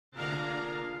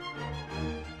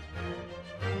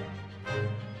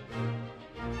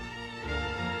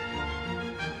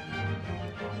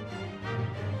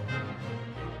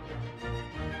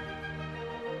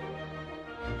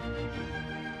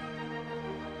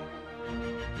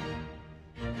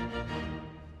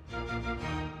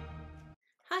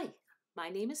My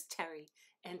name is Terry,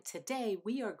 and today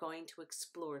we are going to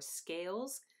explore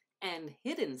scales and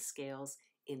hidden scales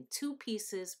in two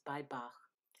pieces by Bach.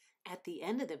 At the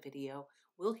end of the video,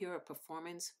 we'll hear a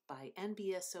performance by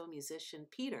NBSO musician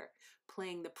Peter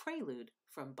playing the prelude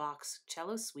from Bach's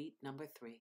Cello Suite No.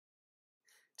 3.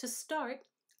 To start,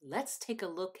 let's take a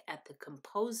look at the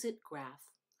composite graph.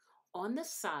 On the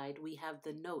side, we have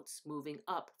the notes moving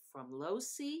up from low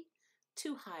C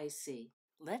to high C.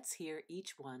 Let's hear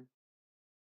each one.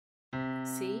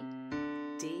 C,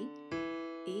 D,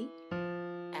 E,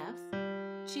 F,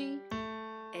 G,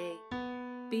 A,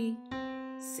 B,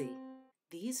 C.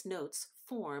 These notes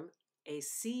form a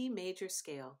C major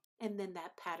scale, and then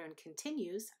that pattern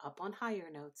continues up on higher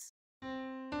notes.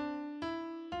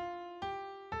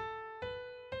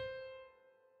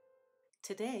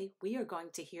 Today, we are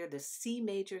going to hear the C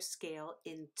major scale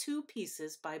in two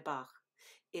pieces by Bach.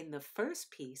 In the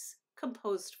first piece,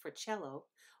 composed for cello,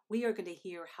 we are going to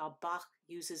hear how Bach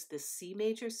uses the C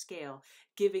major scale,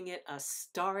 giving it a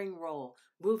starring role,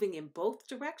 moving in both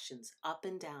directions, up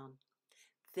and down.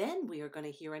 Then we are going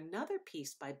to hear another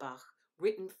piece by Bach,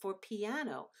 written for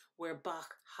piano, where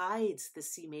Bach hides the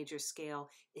C major scale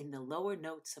in the lower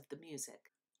notes of the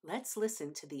music. Let's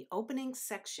listen to the opening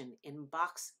section in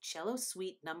Bach's Cello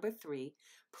Suite No. 3,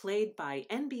 played by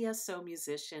NBSO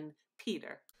musician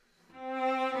Peter.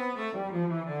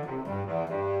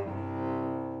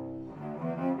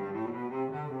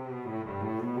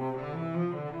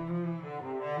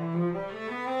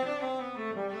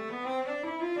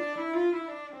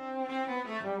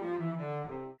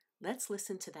 Let's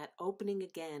listen to that opening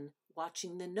again,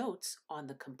 watching the notes on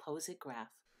the composite graph.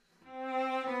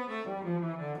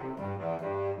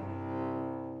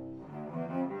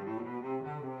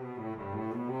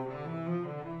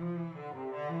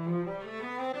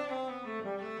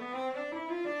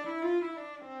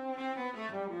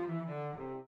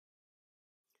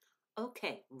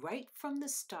 Okay, right from the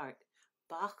start,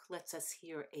 Bach lets us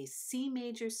hear a C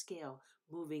major scale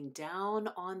moving down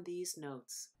on these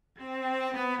notes.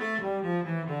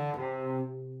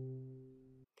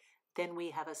 Then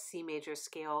we have a C major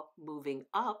scale moving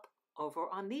up over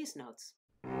on these notes.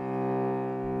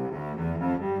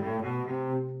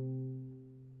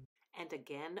 And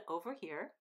again over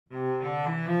here.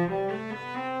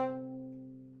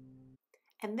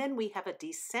 And then we have a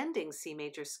descending C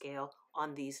major scale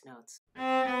on these notes.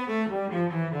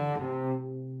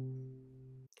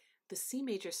 The C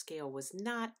major scale was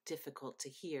not difficult to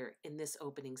hear in this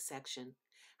opening section.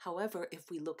 However, if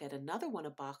we look at another one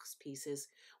of Bach's pieces,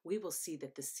 we will see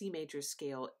that the C major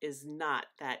scale is not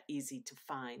that easy to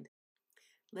find.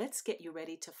 Let's get you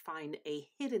ready to find a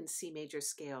hidden C major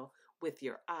scale with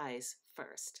your eyes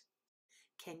first.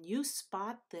 Can you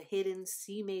spot the hidden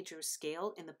C major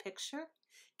scale in the picture?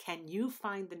 Can you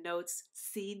find the notes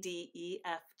C, D, E,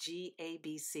 F, G, A,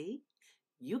 B, C?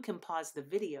 You can pause the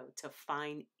video to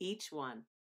find each one.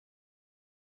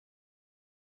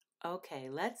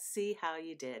 Okay, let's see how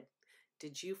you did.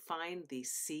 Did you find the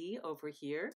C over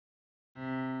here?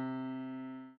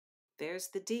 There's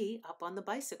the D up on the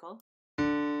bicycle.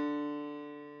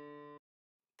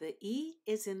 The E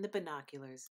is in the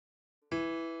binoculars. The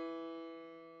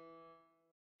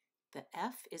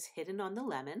F is hidden on the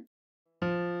lemon.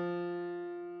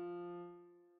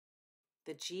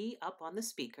 The G up on the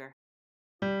speaker.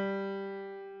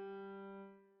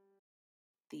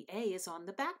 The A is on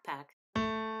the backpack.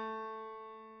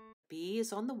 B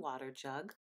is on the water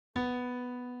jug.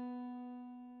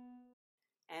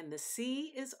 And the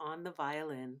C is on the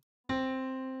violin.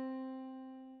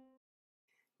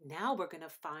 Now we're going to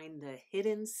find the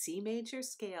hidden C major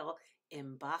scale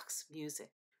in Bach's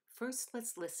music. First,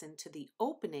 let's listen to the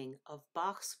opening of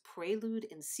Bach's Prelude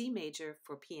in C major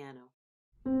for piano.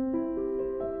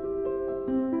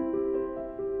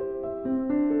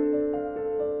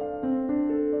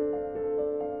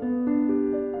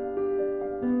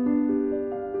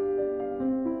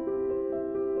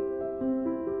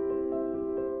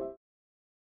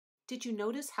 Did you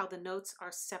notice how the notes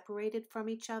are separated from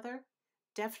each other?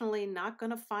 Definitely not going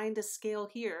to find a scale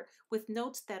here with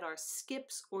notes that are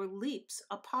skips or leaps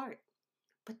apart.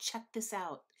 But check this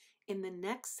out. In the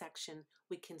next section,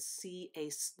 we can see a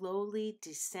slowly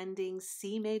descending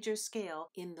C major scale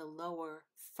in the lower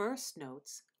first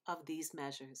notes of these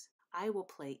measures. I will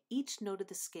play each note of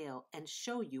the scale and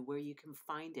show you where you can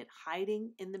find it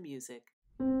hiding in the music.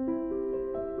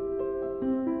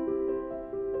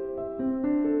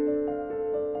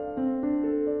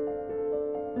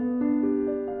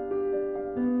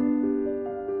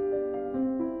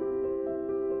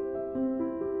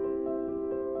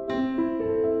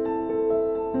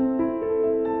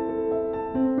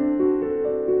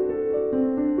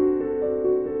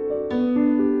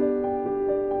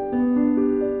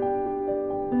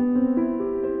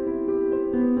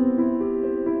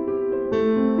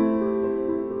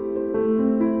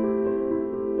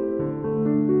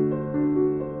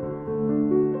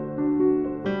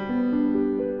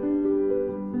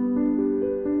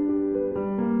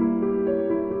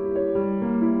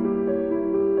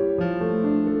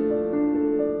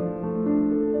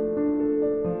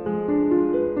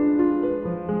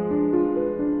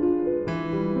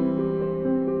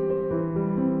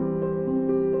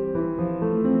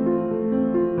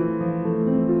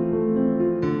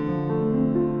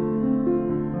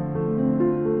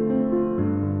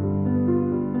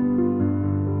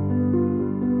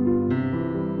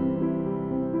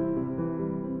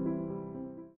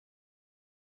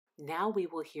 Now we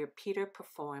will hear Peter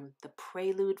perform the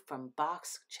prelude from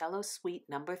Bach's Cello Suite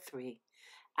No. 3.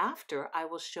 After, I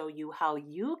will show you how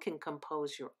you can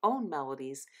compose your own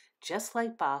melodies, just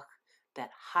like Bach, that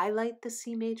highlight the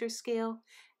C major scale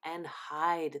and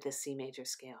hide the C major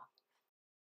scale.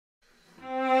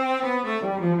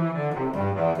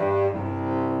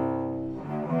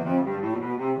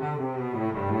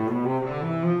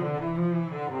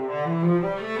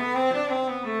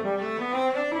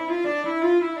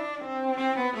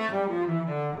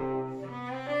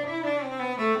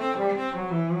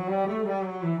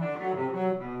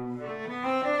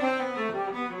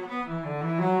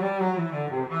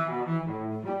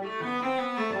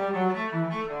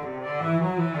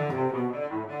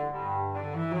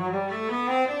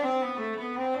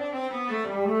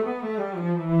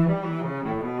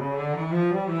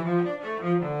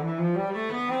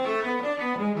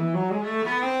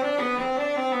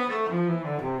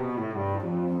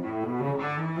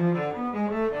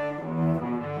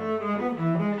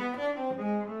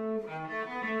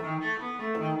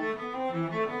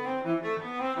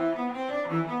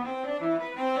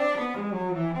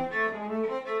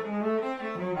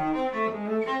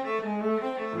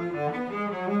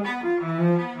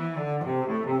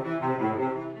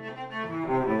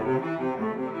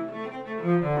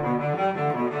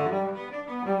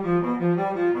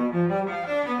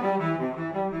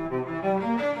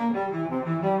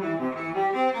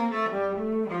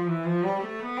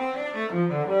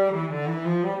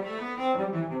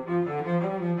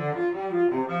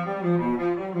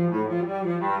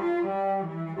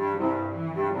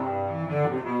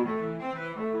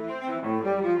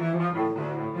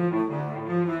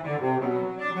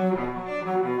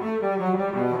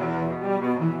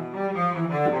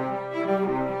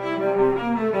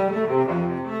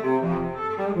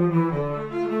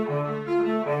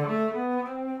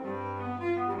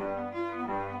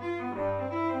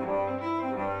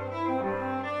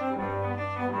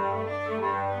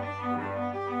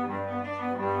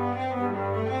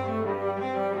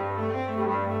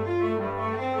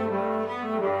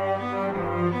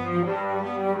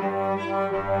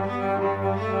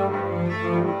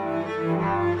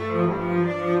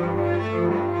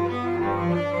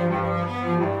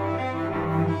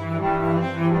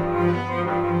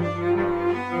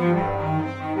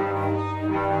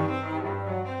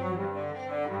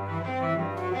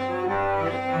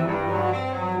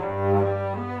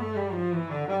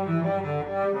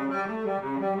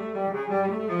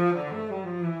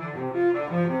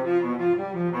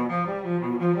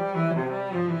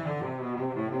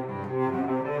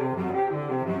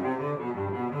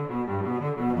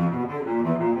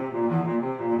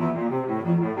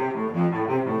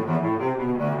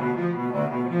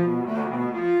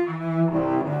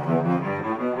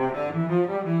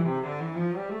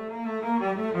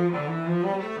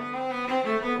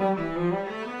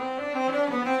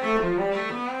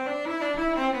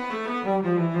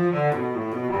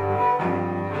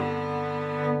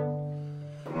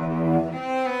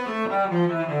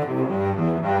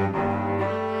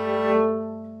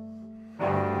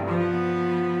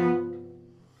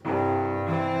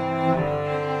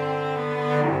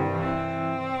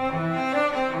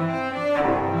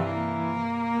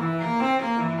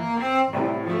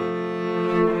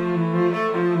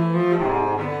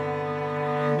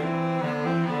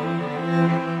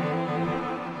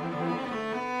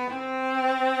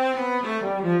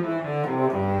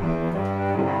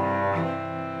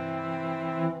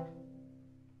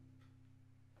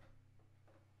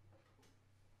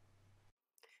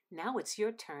 Now it's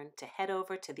your turn to head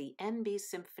over to the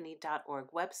nbsymphony.org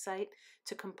website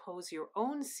to compose your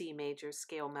own C major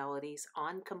scale melodies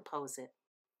on Compose It.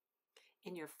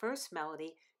 In your first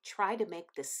melody, try to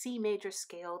make the C major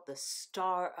scale the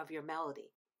star of your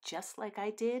melody, just like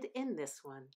I did in this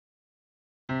one.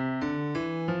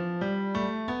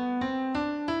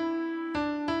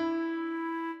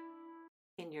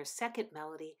 In your second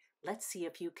melody, let's see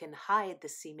if you can hide the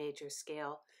C major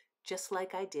scale, just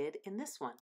like I did in this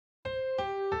one.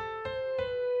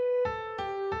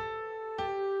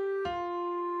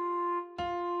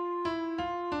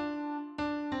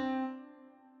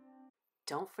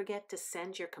 Don't forget to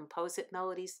send your Compose It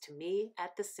melodies to me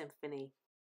at the Symphony.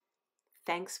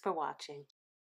 Thanks for watching.